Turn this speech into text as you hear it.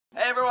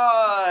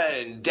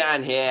Everyone,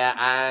 Dan here,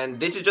 and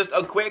this is just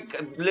a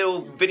quick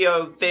little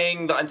video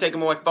thing that I'm taking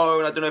on my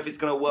phone. I don't know if it's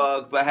gonna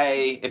work, but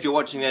hey, if you're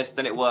watching this,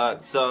 then it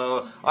worked.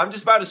 So I'm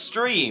just about to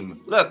stream.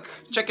 Look,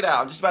 check it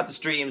out. I'm just about to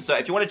stream. So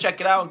if you want to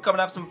check it out and come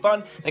and have some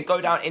fun, then go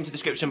down into the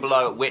description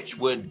below, which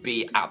would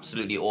be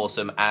absolutely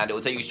awesome, and it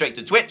will take you straight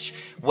to Twitch,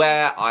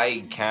 where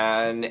I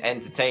can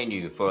entertain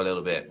you for a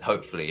little bit,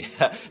 hopefully.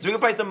 So we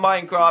can play some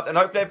Minecraft, and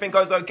hopefully everything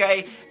goes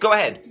okay. Go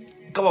ahead,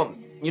 go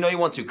on. You know you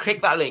want to.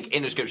 Click that link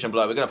in the description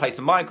below. We're going to play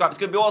some Minecraft. It's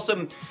going to be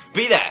awesome.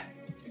 Be there.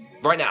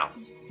 Right now.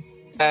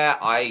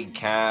 I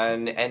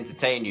can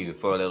entertain you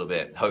for a little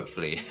bit,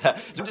 hopefully. So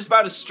I'm just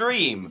about to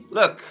stream.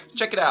 Look,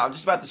 check it out. I'm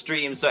just about to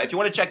stream. So if you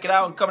want to check it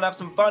out and come and have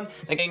some fun,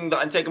 thinking that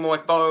I'm taking on my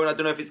phone, I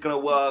don't know if it's going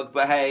to work,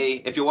 but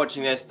hey, if you're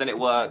watching this, then it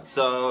worked.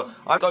 So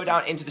I'll go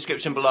down into the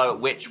description below,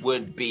 which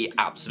would be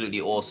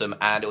absolutely awesome,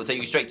 and it will take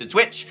you straight to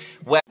Twitch,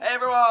 where... Hey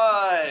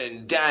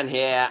everyone, Dan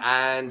here,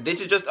 and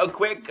this is just a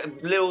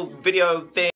quick little video thing.